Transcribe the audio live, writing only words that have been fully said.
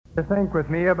To think with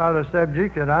me about a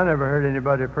subject that I never heard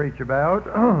anybody preach about.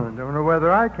 Don't know whether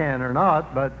I can or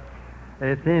not, but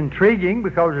it's intriguing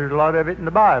because there's a lot of it in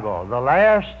the Bible. The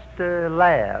last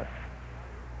laugh.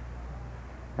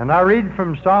 And I read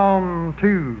from Psalm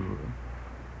 2.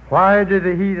 Why do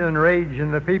the heathen rage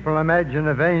and the people imagine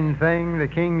a vain thing? The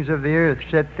kings of the earth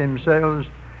set themselves,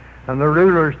 and the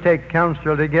rulers take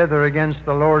counsel together against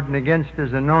the Lord and against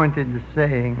his anointed,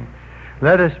 saying,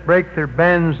 let us break their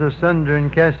bands asunder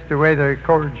and cast away their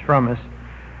cords from us.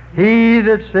 He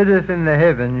that sitteth in the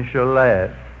heavens shall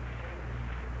laugh.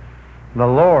 The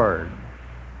Lord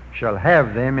shall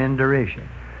have them in derision.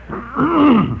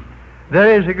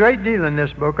 There is a great deal in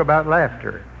this book about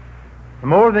laughter,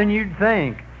 more than you'd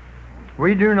think.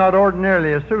 We do not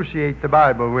ordinarily associate the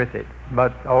Bible with it,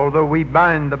 but although we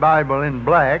bind the Bible in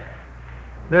black,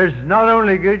 there's not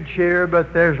only good cheer,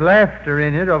 but there's laughter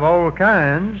in it of all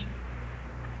kinds.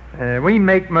 We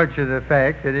make much of the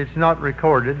fact that it's not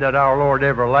recorded that our Lord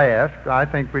ever laughed. I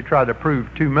think we try to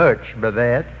prove too much by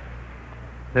that.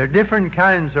 There are different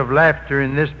kinds of laughter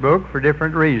in this book for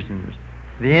different reasons.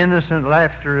 The innocent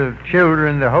laughter of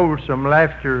children, the wholesome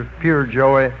laughter of pure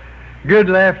joy, good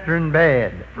laughter and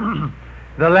bad.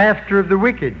 The laughter of the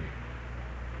wicked.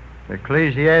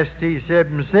 Ecclesiastes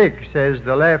 7:6 says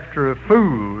the laughter of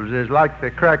fools is like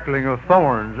the crackling of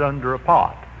thorns under a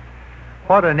pot.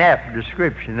 What an apt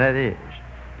description that is.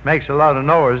 Makes a lot of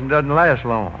noise and doesn't last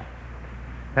long.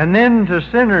 And then to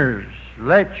sinners,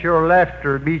 let your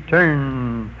laughter be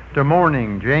turned to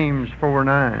mourning, James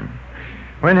 4:9.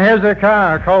 When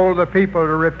Hezekiah called the people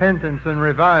to repentance and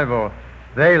revival,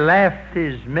 they laughed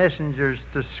his messengers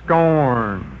to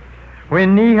scorn.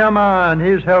 When Nehemiah and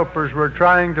his helpers were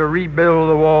trying to rebuild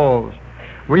the walls,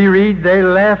 we read they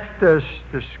laughed us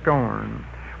to scorn.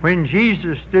 When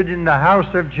Jesus stood in the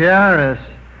house of Jairus,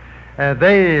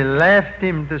 they laughed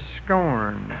him to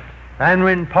scorn. And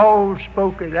when Paul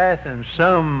spoke at Athens,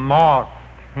 some mocked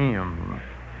him.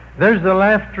 There's the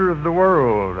laughter of the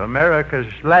world.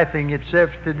 America's laughing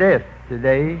itself to death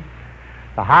today.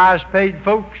 The highest paid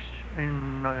folks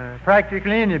in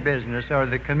practically any business are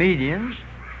the comedians,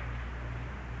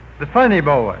 the funny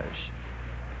boys.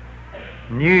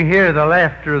 And you hear the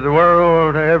laughter of the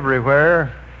world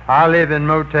everywhere. I live in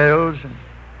motels, and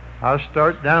I'll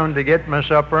start down to get my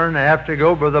supper, and I have to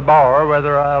go by the bar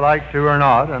whether I like to or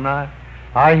not, and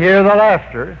I hear the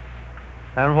laughter,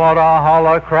 and what a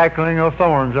hollow crackling of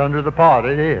thorns under the pot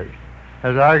it is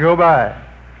as I go by.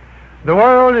 The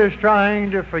world is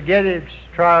trying to forget its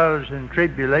trials and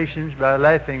tribulations by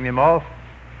laughing them off.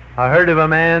 I heard of a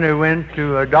man who went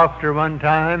to a doctor one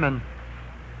time and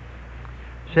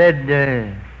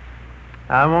said,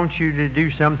 I want you to do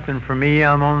something for me.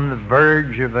 I'm on the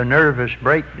verge of a nervous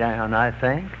breakdown, I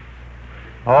think.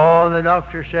 Oh, the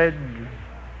doctor said,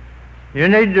 you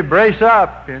need to brace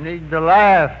up. You need to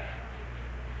laugh.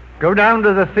 Go down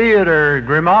to the theater.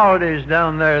 Grimaldi's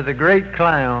down there, the great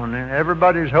clown, and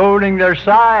everybody's holding their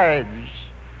sides,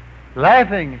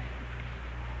 laughing.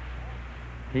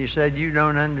 He said, you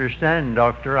don't understand,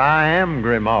 doctor. I am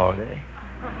Grimaldi.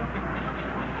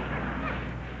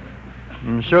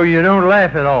 And so you don't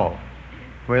laugh at all.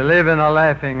 We live in a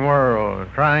laughing world,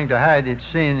 trying to hide its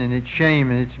sin and its shame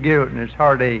and its guilt and its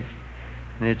heartache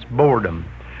and its boredom.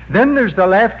 Then there's the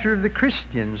laughter of the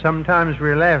Christian. Sometimes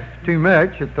we laugh too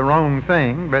much at the wrong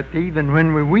thing, but even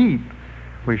when we weep,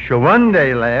 we shall one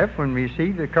day laugh when we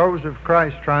see the cause of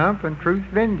Christ's triumph and truth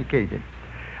vindicated.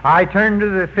 I turn to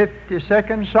the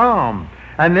 52nd Psalm.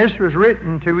 And this was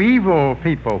written to evil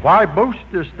people. Why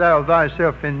boastest thou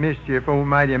thyself in mischief, O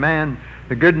mighty man?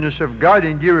 The goodness of God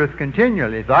endureth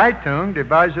continually. Thy tongue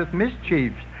deviseth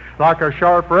mischiefs, like a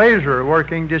sharp razor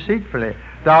working deceitfully.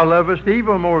 Thou lovest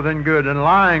evil more than good, and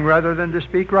lying rather than to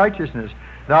speak righteousness.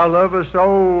 Thou lovest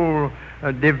all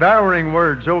devouring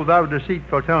words, O thou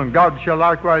deceitful tongue. God shall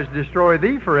likewise destroy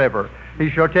thee forever.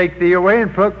 He shall take thee away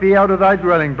and pluck thee out of thy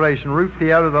dwelling place, and root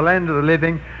thee out of the land of the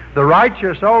living. The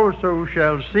righteous also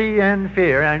shall see and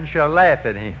fear, and shall laugh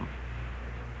at him.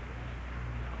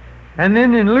 And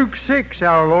then in Luke 6,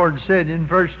 our Lord said in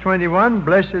verse 21,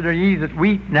 blessed are ye that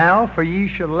weep now, for ye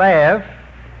shall laugh.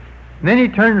 And then he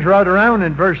turns right around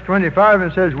in verse 25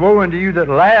 and says, woe unto you that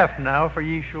laugh now, for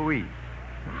ye shall weep.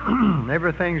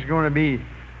 Everything's going to be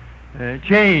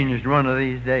changed one of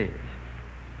these days.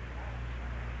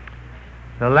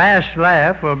 The last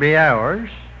laugh will be ours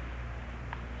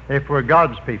if we're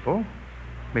God's people,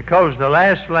 because the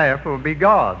last laugh will be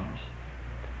God's.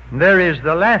 There is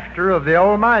the laughter of the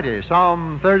Almighty,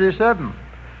 Psalm 37.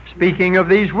 Speaking of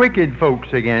these wicked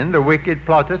folks again, the wicked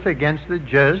plotteth against the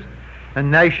just,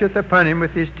 and gnasheth upon him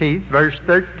with his teeth. Verse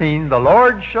 13, the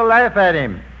Lord shall laugh at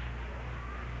him.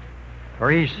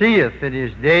 for he seeth that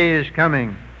his day is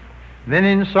coming. Then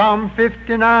in Psalm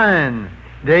 59,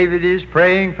 David is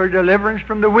praying for deliverance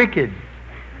from the wicked.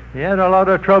 He had a lot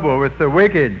of trouble with the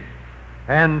wicked.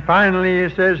 And finally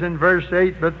he says in verse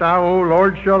 8, But thou, O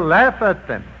Lord, shalt laugh at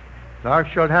them. Thou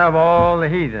shalt have all the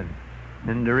heathen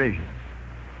in derision.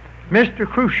 Mr.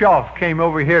 Khrushchev came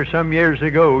over here some years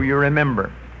ago, you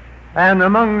remember. And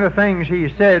among the things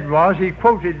he said was, he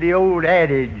quoted the old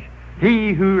adage,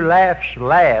 he who laughs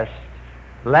last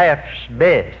laughs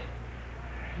best.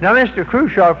 Now, Mr.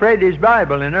 Khrushchev read his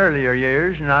Bible in earlier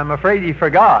years, and I'm afraid he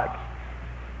forgot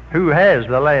who has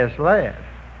the last laugh.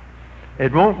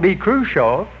 It won't be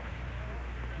Khrushchev.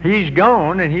 He's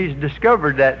gone, and he's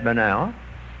discovered that by now.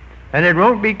 And it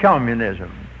won't be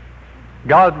communism.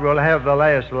 God will have the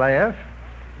last laugh,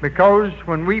 because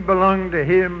when we belong to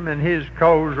him and his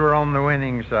cause, we're on the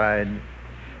winning side.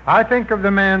 I think of the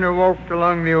man who walked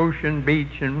along the ocean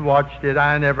beach and watched it.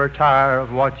 I never tire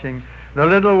of watching. The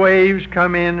little waves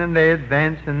come in and they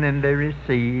advance and then they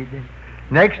recede.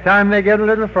 Next time they get a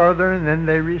little further and then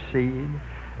they recede.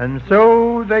 And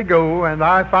so they go, and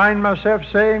I find myself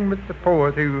saying with the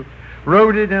poet who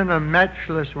wrote it in a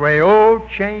matchless way, O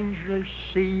changeless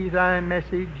sea, thy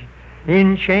message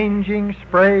in changing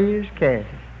spray is cast.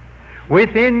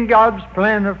 Within God's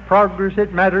plan of progress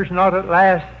it matters not at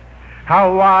last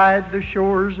how wide the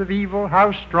shores of evil,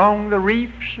 how strong the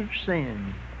reefs of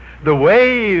sin. The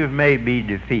wave may be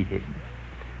defeated,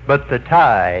 but the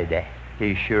tide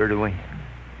is sure to win.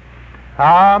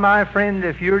 Ah, my friend,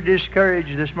 if you're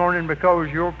discouraged this morning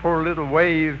because your poor little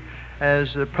wave has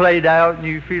played out and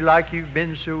you feel like you've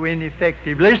been so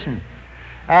ineffective, listen.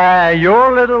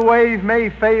 Your little wave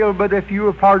may fail, but if you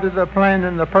are part of the plan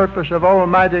and the purpose of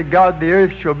Almighty God, the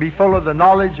earth shall be full of the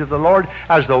knowledge of the Lord.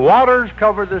 As the waters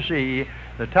cover the sea,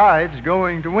 the tide's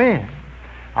going to win.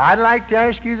 I'd like to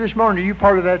ask you this morning, are you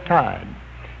part of that tide?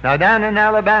 Now, down in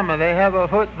Alabama, they have a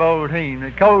football team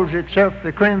that calls itself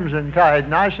the Crimson Tide.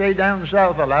 And I say down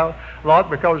south a lot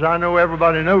because I know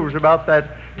everybody knows about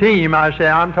that team. I say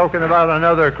I'm talking about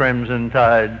another Crimson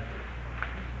Tide.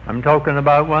 I'm talking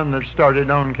about one that started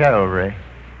on Calvary.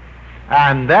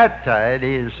 And that tide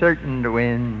is certain to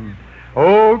win.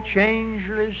 Oh,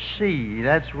 changeless sea,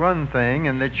 that's one thing,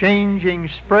 and the changing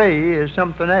spray is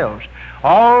something else.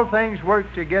 All things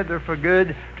work together for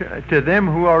good to them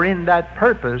who are in that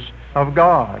purpose of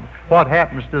God. What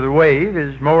happens to the wave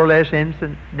is more or less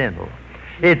incidental.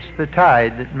 It's the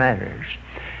tide that matters.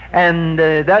 And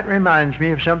that reminds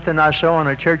me of something I saw on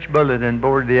a church bulletin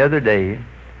board the other day.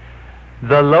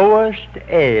 The lowest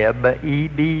ebb,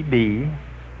 E-B-B,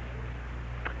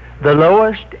 the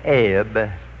lowest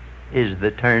ebb is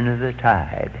the turn of the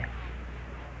tide.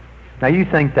 Now you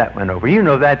think that one over. You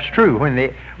know that's true. When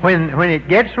it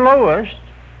gets lowest,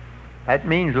 that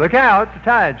means look out, the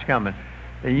tide's coming.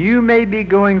 You may be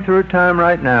going through a time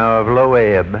right now of low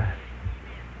ebb.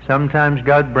 Sometimes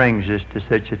God brings us to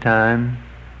such a time,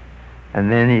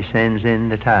 and then he sends in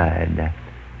the tide.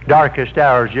 Darkest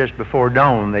hours just before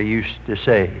dawn, they used to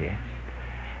say.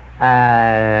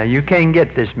 You can't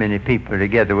get this many people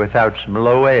together without some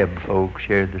low ebb folks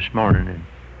here this morning, and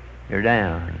you're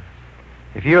down.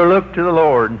 If you'll look to the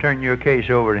Lord and turn your case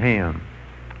over to him,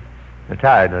 the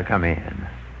tide will come in.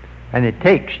 And it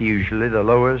takes usually the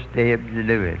lowest ebb to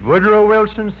do it. Woodrow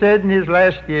Wilson said in his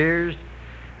last years,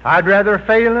 I'd rather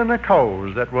fail in a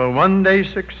cause that will one day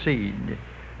succeed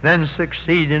than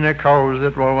succeed in a cause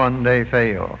that will one day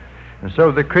fail. And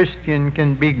so the Christian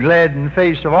can be glad in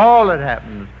face of all that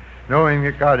happens, knowing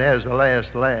that God has the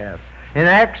last laugh. In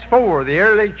Acts 4, the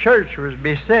early church was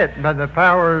beset by the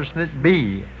powers that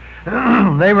be.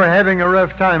 They were having a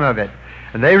rough time of it.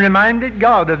 And they reminded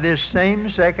God of this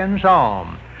same second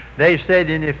psalm. They said,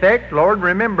 in effect, Lord,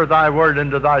 remember thy word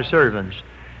unto thy servants,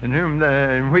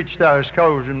 in which thou hast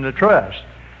caused them to trust.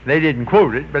 They didn't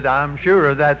quote it, but I'm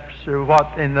sure that's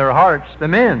what in their hearts they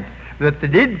meant. That they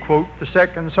did quote the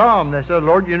second psalm. They said,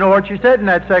 Lord, you know what you said in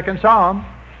that second psalm.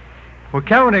 We're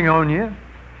counting on you,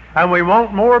 and we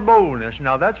want more boldness.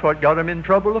 Now, that's what got them in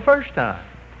trouble the first time.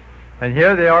 And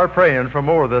here they are praying for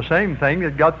more of the same thing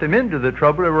that got them into the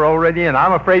trouble they were already in.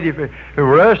 I'm afraid if it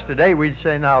were us today, we'd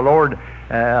say, now, Lord,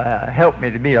 help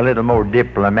me to be a little more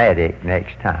diplomatic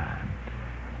next time.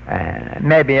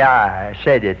 Maybe I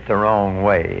said it the wrong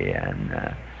way,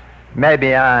 and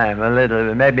maybe I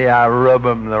rub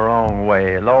them the wrong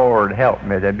way. Lord, help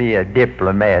me to be a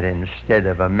diplomat instead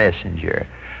of a messenger.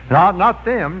 Not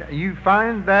them. You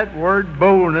find that word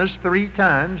boldness 3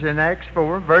 times in Acts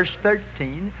 4, verse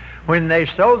 13. When they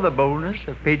saw the boldness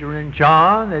of Peter and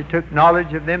John, they took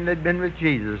knowledge of them that had been with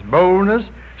Jesus. Boldness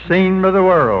seen by the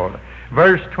world.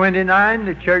 Verse 29,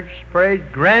 the church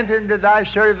prayed, "Grant unto thy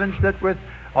servants that with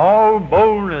all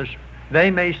boldness they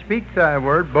may speak thy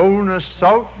word," boldness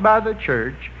sought by the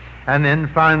church. And then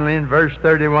finally in verse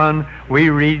 31, we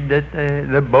read that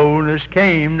the boldness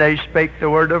came. They spake the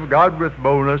word of God with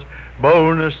boldness,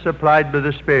 boldness supplied by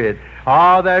the Spirit.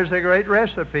 There's a great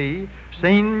recipe,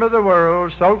 seen by the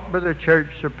world, sought by the church,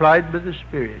 supplied by the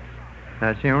Spirit.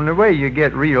 That's the only way you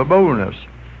get real boldness.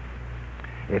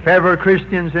 If ever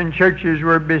Christians and churches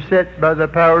were beset by the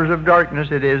powers of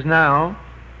darkness, it is now.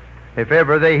 If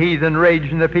ever the heathen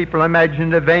raged and the people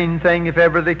imagined a vain thing, if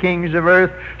ever the kings of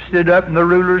earth stood up and the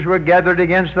rulers were gathered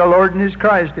against the Lord and His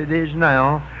Christ, it is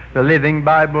now. The Living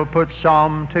Bible puts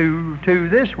Psalm 2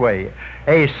 this way: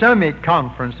 "A summit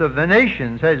conference of the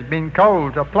nations has been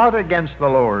called to plot against the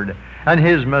Lord and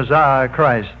His Messiah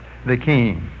Christ the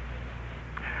King."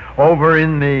 Over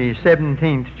in the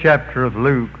 17th chapter of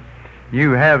Luke,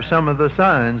 you have some of the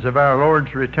signs of our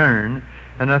Lord's return.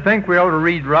 And I think we ought to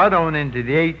read right on into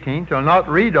the 18th. I'll not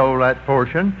read all that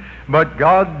portion, but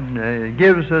God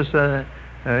gives us a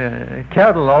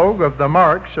catalog of the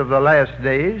marks of the last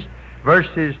days,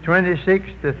 verses 26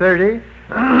 to 30.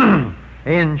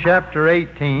 In chapter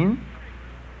 18,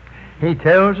 He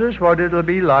tells us what it'll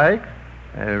be like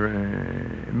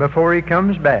before He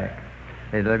comes back.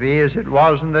 It'll be as it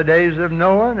was in the days of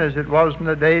Noah and as it was in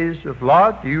the days of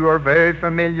Lot. You are very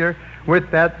familiar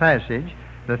with that passage.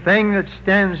 The thing that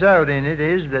stands out in it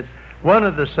is that one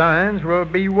of the signs will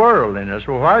be worldliness.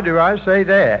 Well, why do I say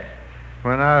that?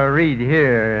 When I read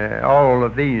here all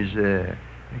of these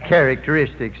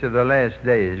characteristics of the last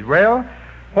days. Well,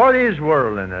 what is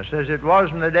worldliness? As it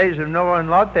was in the days of Noah and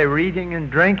Lot, they were eating and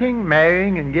drinking,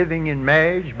 marrying and giving in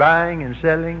marriage, buying and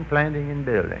selling, planting and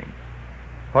building.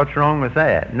 What's wrong with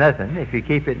that? Nothing, if you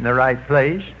keep it in the right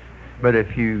place. But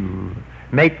if you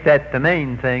make that the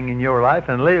main thing in your life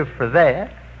and live for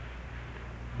that,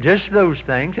 just those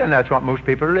things, and that's what most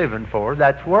people are living for,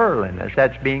 that's worldliness.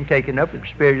 That's being taken up with the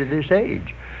spirit of this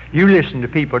age. You listen to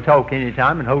people talk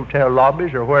anytime in hotel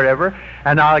lobbies or wherever,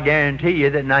 and I'll guarantee you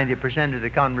that 90% of the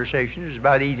conversation is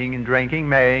about eating and drinking,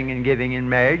 marrying and giving in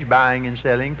marriage, buying and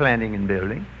selling, planting and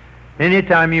building.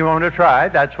 Anytime you want to try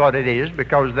it, that's what it is,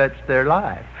 because that's their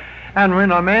life. And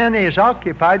when a man is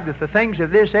occupied with the things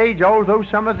of this age, although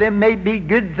some of them may be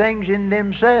good things in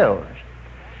themselves,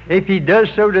 if he does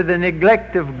so to the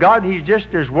neglect of God, he's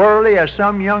just as worldly as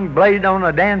some young blade on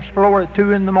a dance floor at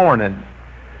 2 in the morning.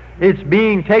 It's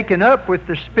being taken up with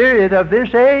the spirit of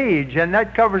this age, and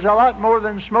that covers a lot more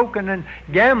than smoking and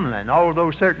gambling,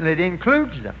 although certainly it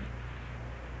includes them.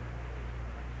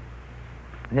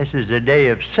 This is a day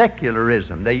of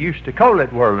secularism. They used to call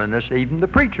it worldliness. Even the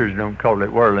preachers don't call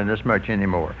it worldliness much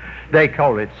anymore. They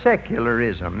call it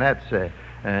secularism. That's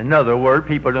another word.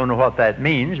 People don't know what that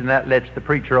means, and that lets the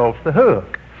preacher off the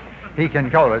hook. He can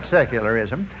call it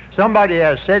secularism. Somebody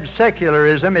has said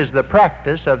secularism is the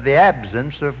practice of the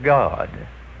absence of God.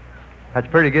 That's a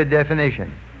pretty good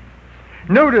definition.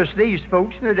 Notice these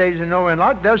folks in the days of Noah and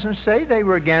Lot doesn't say they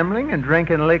were gambling and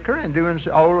drinking liquor and doing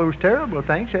all those terrible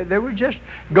things. They were just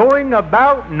going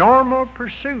about normal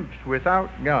pursuits without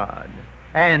God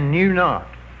and knew not.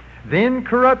 Then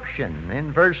corruption.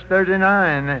 In verse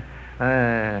 39,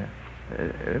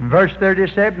 verse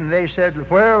 37, they said,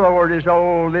 "Where, Lord, is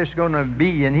all this going to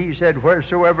be?" And He said,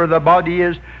 "Wheresoever the body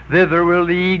is, thither will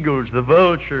the eagles, the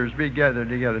vultures be gathered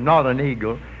together." Not an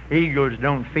eagle. Eagles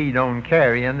don't feed on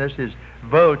carrion. This is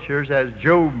vultures, as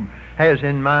Job has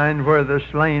in mind, "Where the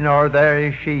slain are, there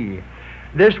is she."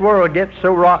 This world gets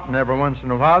so rotten every once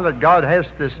in a while that God has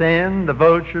to send the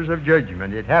vultures of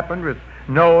judgment. It happened with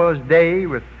Noah's day,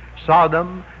 with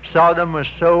Sodom. Sodom was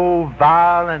so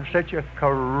vile and such a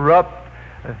corrupt,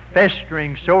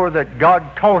 festering sore that God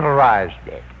cauterized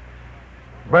it,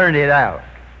 burned it out.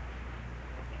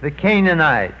 The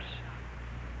Canaanites,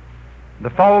 the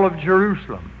fall of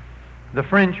Jerusalem, the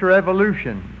French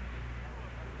Revolution,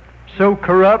 so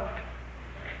corrupt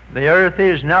the earth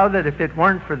is now that if it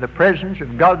weren't for the presence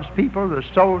of God's people, the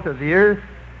salt of the earth,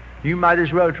 you might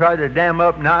as well try to dam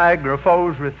up Niagara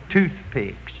Falls with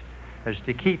toothpicks as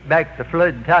to keep back the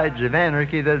flood tides of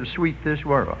anarchy that have swept this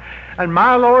world. And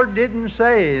my Lord didn't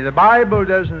say, the Bible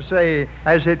doesn't say,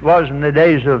 as it was in the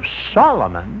days of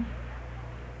Solomon.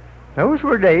 Those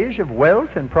were days of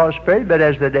wealth and prosperity, but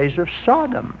as the days of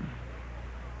Sodom.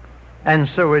 And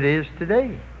so it is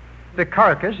today. The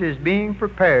carcass is being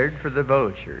prepared for the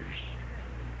vultures.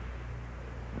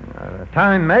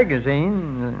 Time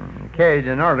magazine carried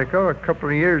an article a couple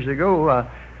of years ago. A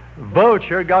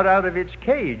vulture got out of its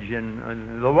cage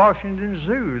in the Washington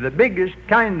Zoo. The biggest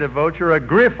kind of vulture, a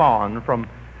griffon from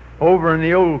over in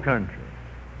the old country.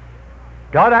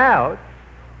 got out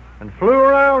and flew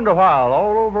around a while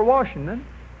all over Washington.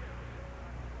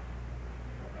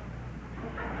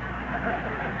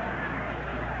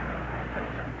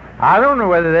 I don't know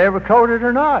whether they ever caught it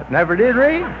or not. Never did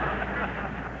read.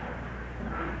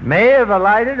 May have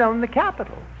alighted on the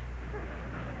Capitol.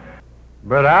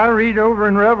 But I read over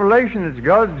in Revelation that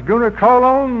God's going to call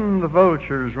on the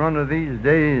vultures one of these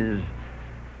days.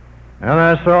 And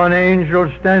I saw an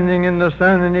angel standing in the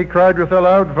sun, and he cried with a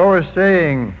loud voice,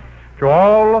 saying, to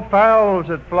all the fowls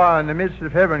that fly in the midst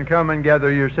of heaven, come and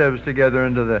gather yourselves together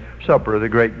into the supper of the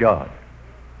great God.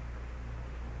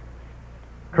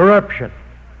 Corruption,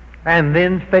 and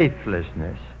then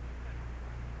faithlessness.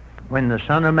 When the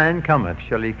Son of Man cometh,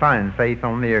 shall he find faith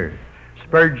on the earth?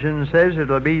 Spurgeon says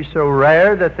it'll be so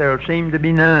rare that there'll seem to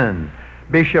be none.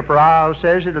 Bishop Ryle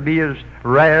says it'll be as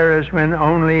rare as when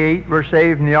only 8 were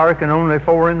saved in the ark and only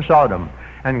 4 in Sodom.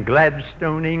 And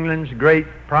Gladstone, England's great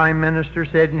prime minister,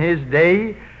 said in his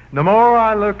day, the more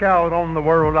I look out on the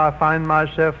world, I find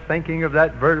myself thinking of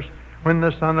that verse, when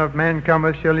the Son of Man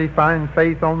cometh, shall he find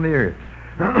faith on the earth.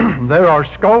 There are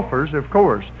scoffers, of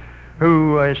course,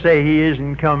 who say he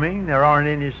isn't coming, there aren't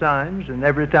any signs, and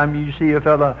every time you see a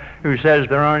fellow who says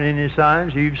there aren't any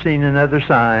signs, you've seen another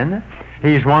sign.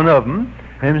 He's one of them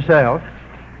himself.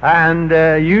 And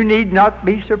you need not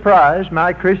be surprised,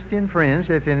 my Christian friends,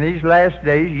 if in these last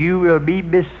days you will be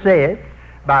beset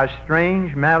by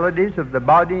strange maladies of the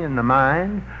body and the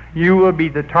mind. You will be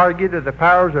the target of the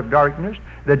powers of darkness.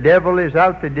 The devil is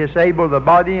out to disable the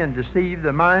body and deceive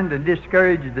the mind and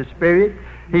discourage the spirit.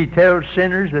 He tells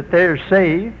sinners that they're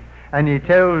saved, and he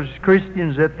tells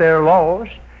Christians that they're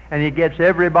lost, and he gets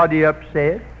everybody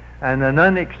upset, and an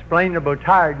unexplainable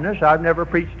tiredness. I've never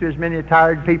preached to as many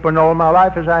tired people in all my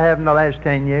life as I have in the last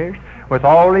 10 years. With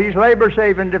all these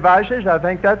labor-saving devices, I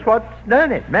think that's what's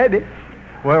done it, maybe.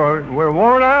 We're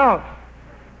worn out.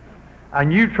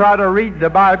 And you try to read the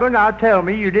Bible, now tell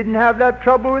me you didn't have that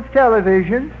trouble with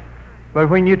television. But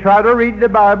when you try to read the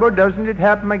Bible, doesn't it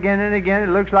happen again and again?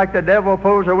 It looks like the devil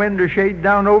pulls a window shade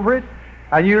down over it,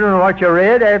 and you don't know what you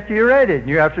read after you read it, and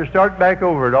you have to start back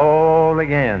over it all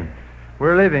again.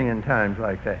 We're living in times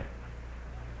like that.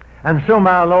 And so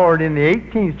my Lord, in the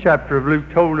 18th chapter of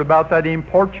Luke, told about that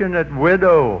importunate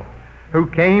widow who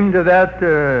came to that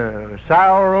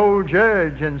sour old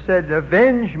judge and said,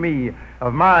 avenge me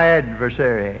of my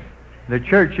adversary. The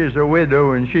church is a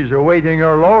widow, and she's awaiting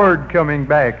her Lord coming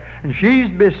back. And she's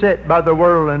beset by the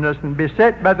worldliness, and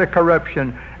beset by the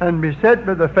corruption, and beset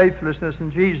by the faithlessness.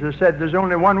 And Jesus said there's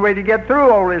only one way to get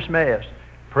through all this mess.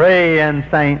 Pray and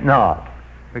faint not.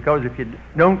 Because if you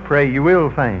don't pray, you will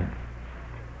faint.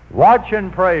 Watch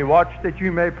and pray. Watch that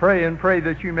you may pray, and pray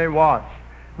that you may watch.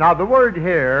 Now the word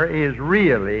here is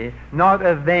really not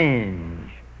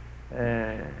avenge.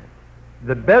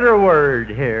 The better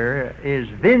word here is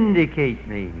vindicate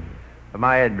me of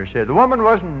my adversary. The woman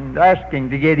wasn't asking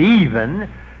to get even.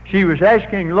 She was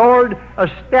asking, Lord,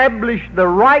 establish the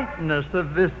rightness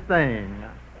of this thing.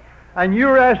 And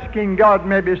you're asking God,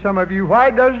 maybe some of you,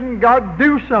 why doesn't God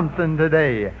do something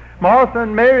today? Martha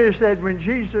and Mary said when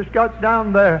Jesus got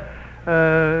down there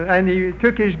and he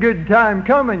took his good time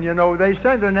coming, you know, they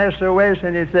sent an SOS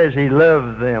and it says he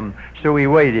loved them, so he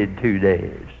waited 2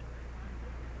 days.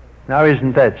 Now,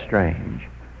 isn't that strange?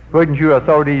 Wouldn't you have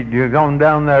thought he'd gone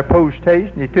down there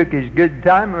post-haste, and he took his good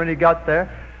time when he got there?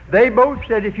 They both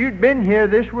said, if you'd been here,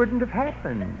 this wouldn't have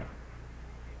happened.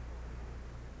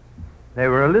 They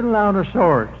were a little out of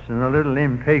sorts and a little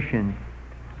impatient.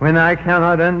 When I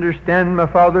cannot understand my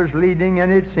Father's leading,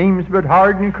 and it seems but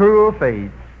hard and cruel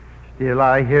fate, still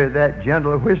I hear that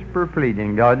gentle whisper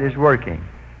pleading, God is working.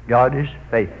 God is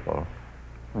faithful.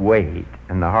 Wait.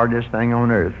 And the hardest thing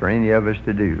on earth for any of us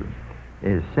to do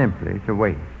is simply to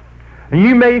wait. And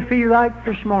you may feel like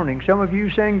this morning, some of you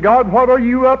saying, God, what are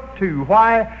you up to?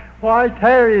 Why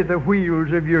tarry the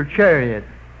wheels of your chariot?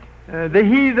 The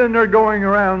heathen are going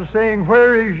around saying,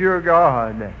 where is your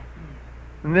God?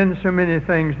 And then so many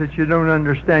things that you don't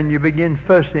understand, you begin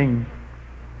fussing.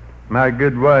 My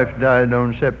good wife died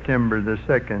on September the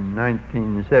 2nd,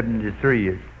 1973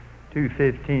 at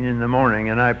 2:15 in the morning,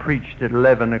 and I preached at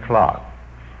 11 o'clock.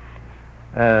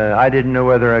 I didn't know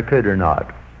whether I could or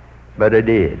not, but I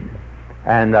did.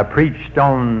 And I preached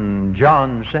on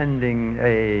John sending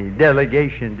a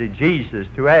delegation to Jesus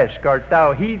to ask, art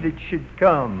thou he that should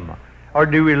come, or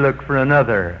do we look for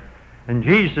another? And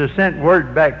Jesus sent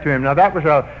word back to him. Now that was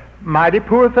a mighty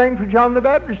poor thing for John the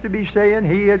Baptist to be saying.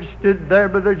 He had stood there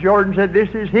by the Jordan and said,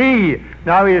 this is he.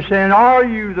 Now he is saying, are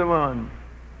you the one?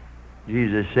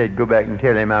 Jesus said, go back and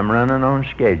tell him I'm running on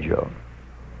schedule.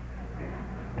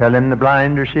 Tell him the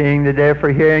blind are seeing, the deaf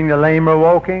are hearing, the lame are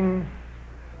walking,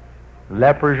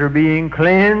 lepers are being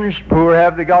cleansed, poor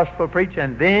have the gospel preached.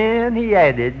 And then he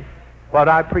added what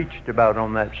I preached about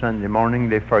on that Sunday morning,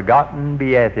 the forgotten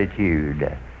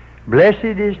beatitude. Blessed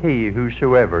is he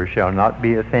whosoever shall not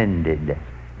be offended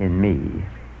in me.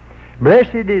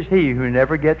 Blessed is he who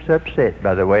never gets upset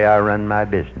by the way I run my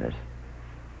business.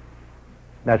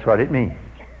 That's what it means.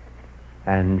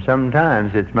 And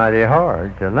sometimes it's mighty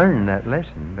hard to learn that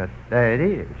lesson, but there it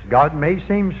is. God may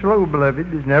seem slow, beloved.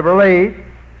 He's never late.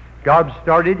 God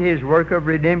started his work of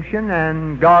redemption,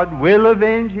 and God will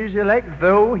avenge his elect,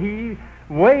 though he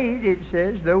wait, it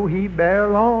says, though he bear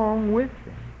long with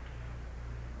them.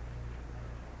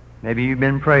 Maybe you've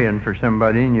been praying for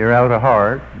somebody and you're out of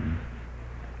heart.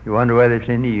 You wonder whether it's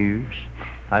any use.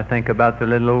 I think about the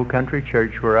little old country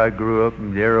church where I grew up,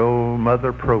 and dear old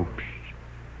Mother Probst.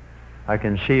 I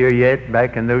can see her yet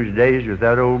back in those days with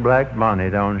that old black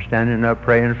bonnet on, standing up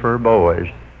praying for her boys.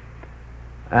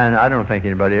 And I don't think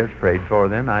anybody else prayed for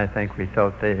them. I think we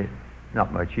thought they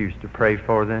not much use to pray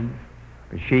for them.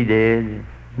 But she did.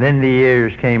 Then the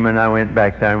years came and I went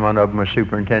back there, and one of them was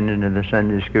superintendent of the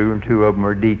Sunday school, and two of them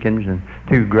were deacons, and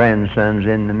two grandsons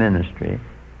in the ministry.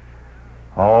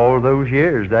 All those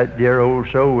years, that dear old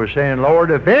soul was saying,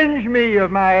 Lord, avenge me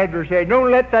of my adversary.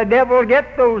 Don't let the devil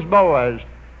get those boys.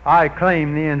 I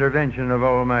claim the intervention of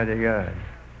Almighty God.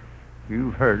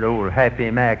 You've heard old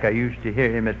Happy Mac. I used to hear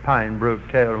him at Pine Brook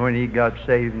tell when he got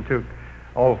saved and took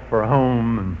off for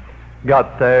home and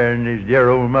got there, and his dear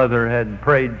old mother had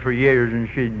prayed for years, and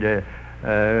she'd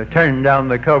turn down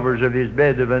the covers of his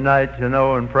bed of a night,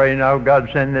 and pray, now God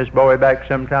send this boy back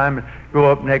sometime. And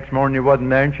go up next morning, he wasn't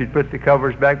there, and she'd put the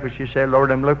covers back, but she said, Lord,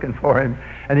 I'm looking for him.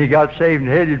 And he got saved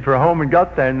and headed for home and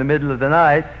got there in the middle of the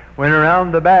night, went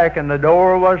around the back, and the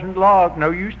door wasn't locked.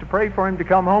 No use to pray for him to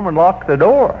come home and lock the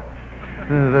door.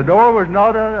 The door was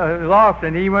not locked,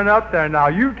 and he went up there. Now,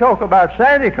 you talk about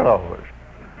Santa Claus.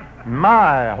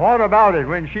 My, what about it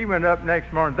when she went up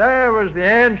next morning? There was the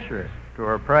answer to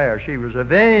her prayer. She was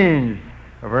avenged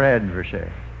of her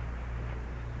adversary.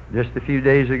 Just a few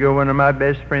days ago, one of my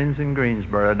best friends in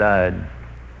Greensboro died.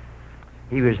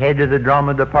 He was head of the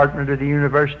drama department of the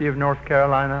University of North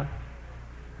Carolina.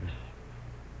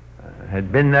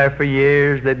 Had been there for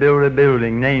years. They built a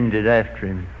building, named it after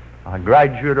him. A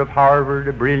graduate of Harvard,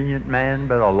 a brilliant man,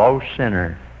 but a lost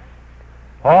sinner.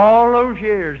 All those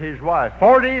years, his wife,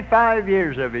 45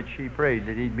 years of it, she prayed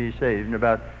that he'd be saved. And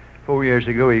about 4 years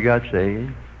ago, he got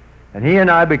saved. And he and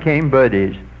I became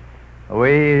buddies. We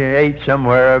ate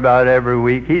somewhere about every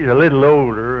week. He's a little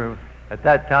older. At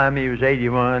that time, he was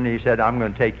 81. He said, I'm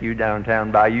going to take you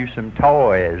downtown, buy you some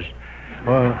toys.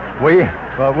 Well, we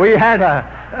had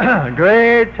a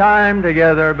great time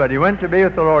together, but he went to be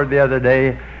with the Lord the other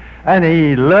day, and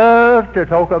he loved to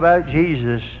talk about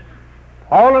Jesus.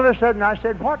 All of a sudden, I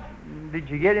said, what? Did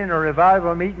you get in a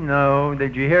revival meeting? No.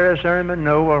 Did you hear a sermon?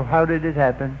 No. Well, how did it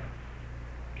happen?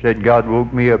 He said, God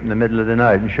woke me up in the middle of the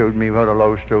night and showed me what a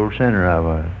lost old sinner I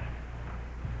was.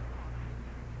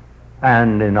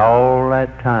 And in all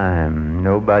that time,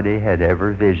 nobody had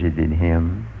ever visited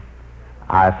him.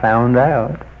 I found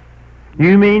out.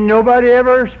 You mean nobody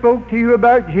ever spoke to you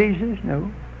about Jesus?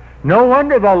 No. No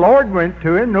wonder the Lord went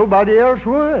to him. Nobody else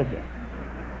would.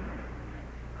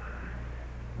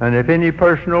 And if any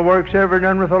personal work's ever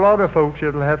done with a lot of folks,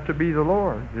 it'll have to be the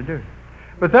Lord to do it.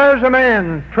 But there's a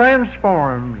man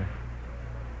transformed.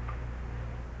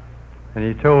 And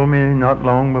he told me not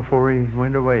long before he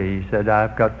went away, he said,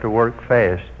 I've got to work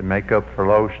fast to make up for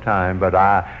lost time, but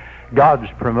God's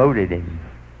promoted him.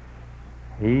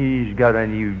 He's got a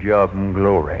new job in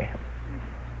glory.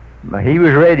 He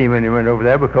was ready when he went over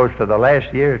there, because for the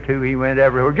last year or two he went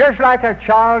everywhere, just like a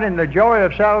child in the joy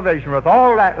of salvation, with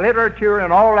all that literature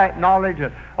and all that knowledge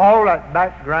and all that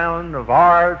background of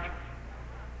art.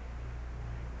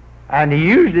 And he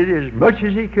used it as much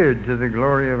as he could to the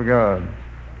glory of God.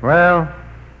 Well,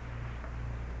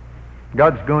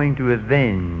 God's going to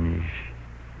avenge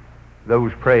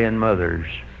those praying mothers.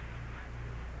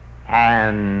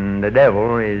 And the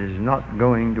devil is not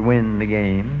going to win the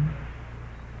game,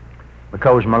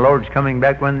 because my Lord's coming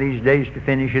back one of these days to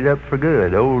finish it up for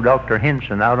good. Old Dr.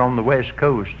 Henson out on the West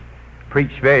Coast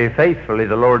preached very faithfully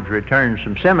the Lord's return.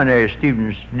 Some seminary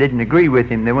students didn't agree with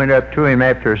him. They went up to him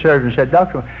after a service and said,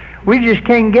 Doctor, we just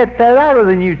can't get that out of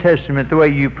the New Testament the way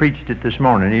you preached it this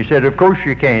morning. He said, of course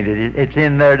you can't. It's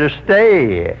in there to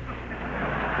stay.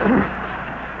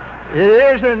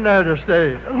 It is in there to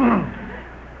stay.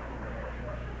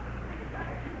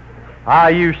 I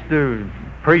used to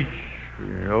preach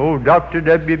old Dr.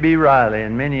 W.B. Riley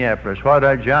in Minneapolis. What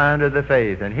a giant of the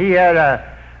faith. And he had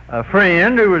a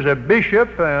friend who was a bishop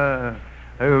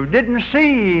who didn't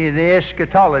see the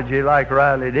eschatology like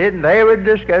Riley did, and they would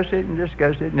discuss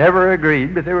it, never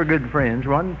agreed, but they were good friends.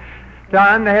 One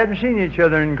time they hadn't seen each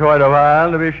other in quite a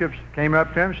while. The bishop came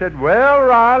up to him and said, "Well,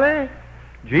 Riley,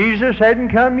 Jesus hadn't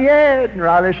come yet." And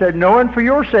Riley said, "No, and for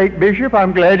your sake, Bishop,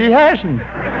 I'm glad he hasn't."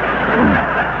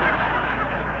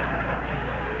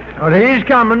 But he's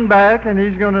coming back, and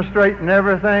he's going to straighten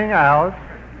everything out.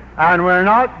 And we're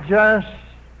not just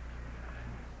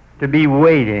to be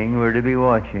waiting, we're to be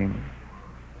watching.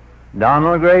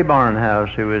 Donald Gray Barnhouse,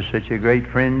 who was such a great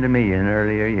friend to me in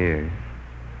earlier years,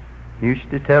 used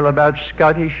to tell about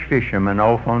Scottish fishermen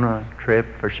off on a trip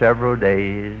for several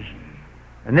days.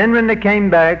 And then when they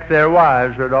came back, their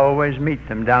wives would always meet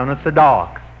them down at the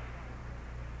dock.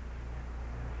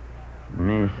 And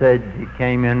he said he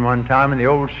came in one time, and the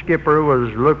old skipper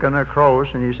was looking across,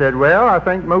 and he said, "Well, I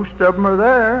think most of them are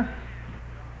there."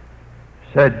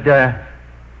 Said,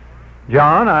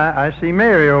 "John, I see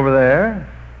Mary over there.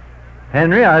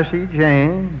 Henry, I see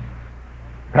Jane.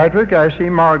 Patrick, I see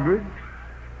Margaret.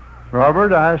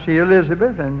 Robert, I see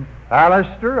Elizabeth. And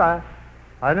Alistair,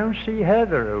 I don't see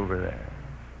Heather over there."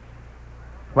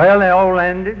 Well, they all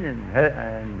landed,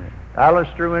 and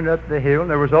Alistair went up the hill, and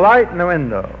there was a light in the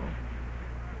window.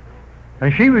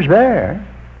 And she was there.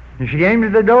 And she came to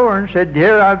the door and said,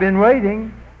 "Dear, I've been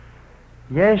waiting."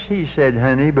 "Yes," he said,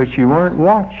 "honey, but you weren't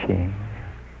watching."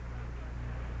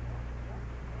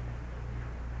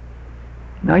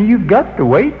 Now, you've got to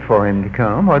wait for him to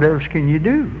come. What else can you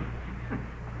do?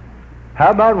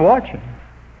 How about watching?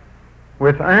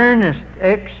 With earnest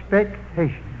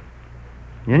expectation.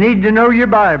 You need to know your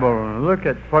Bible and look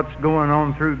at what's going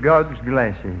on through God's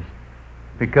glasses,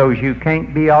 because you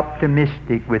can't be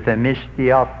optimistic with a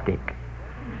misty optic.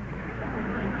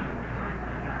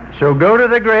 So go to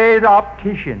the great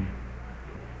optician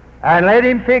and let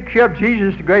him fix you up.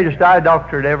 Jesus, the greatest eye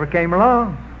doctor that ever came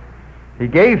along. He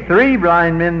gave 3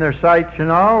 blind men their sights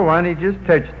and all. One, he just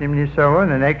touched him and he saw,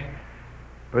 and the next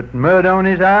put mud on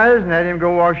his eyes and had him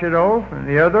go wash it off, and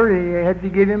the other, he had to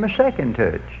give him a second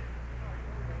touch.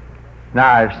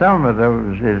 Now, if some of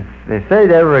those, if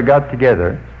they'd ever got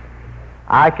together,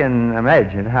 I can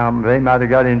imagine how they might have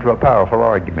got into a powerful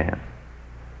argument.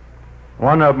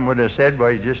 One of them would have said,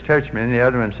 "Well, you just touched me," and the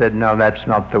other one said, "No, that's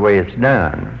not the way it's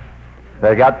done.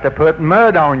 They got to put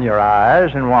mud on your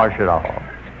eyes and wash it off."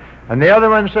 And the other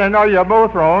one said, "No, you're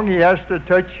both wrong. He has to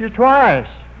touch you twice."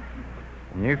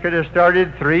 And you could have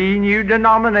started 3 new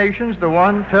denominations: the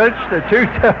one touch, the 2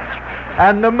 touch,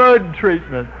 and the mud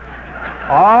treatment.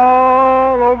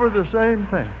 All over the same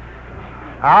thing.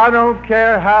 I don't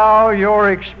care how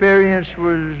your experience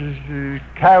was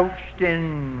couched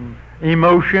in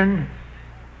emotion.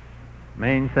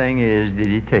 Main thing is, did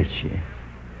he touch you?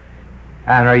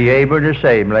 And are you able to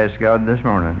say, bless God, this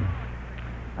morning,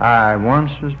 "I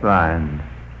once was blind,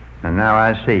 and now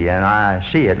I see, and I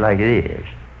see it like it is."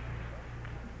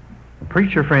 A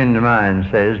preacher friend of mine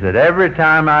says that every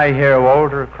time I hear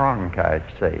Walter Cronkite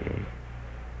say,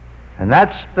 "And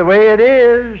that's the way it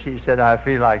is," he said, I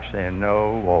feel like saying,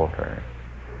 "No, Walter,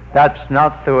 that's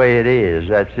not the way it is.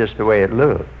 That's just the way it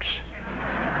looks."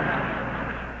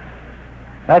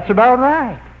 That's about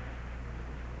right.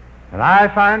 And I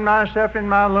find myself in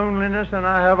my loneliness, and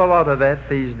I have a lot of that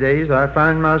these days. I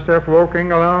find myself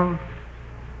walking along,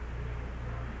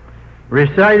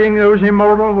 reciting those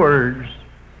immortal words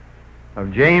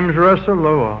of James Russell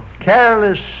Lowell.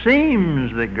 "Careless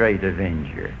seems the great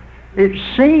avenger." It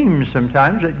seems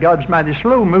sometimes that God's mighty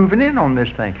slow moving in on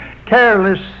this thing.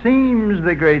 "Careless seems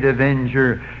the great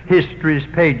avenger. History's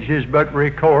pages but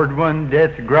record one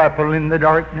death grapple in the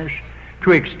darkness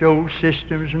twixt old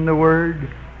systems and the Word.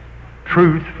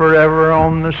 Truth forever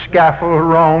on the scaffold,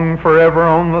 wrong forever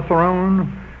on the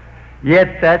throne.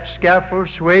 Yet that scaffold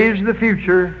sways the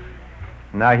future."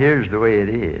 Now here's the way it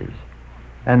is.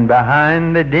 "And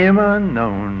behind the dim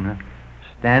unknown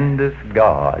standeth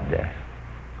God,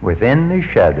 within the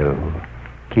shadow,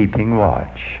 keeping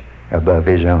watch above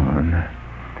his own."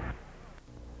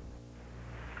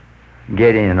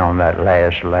 Get in on that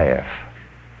last laugh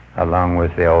along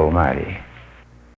with the Almighty.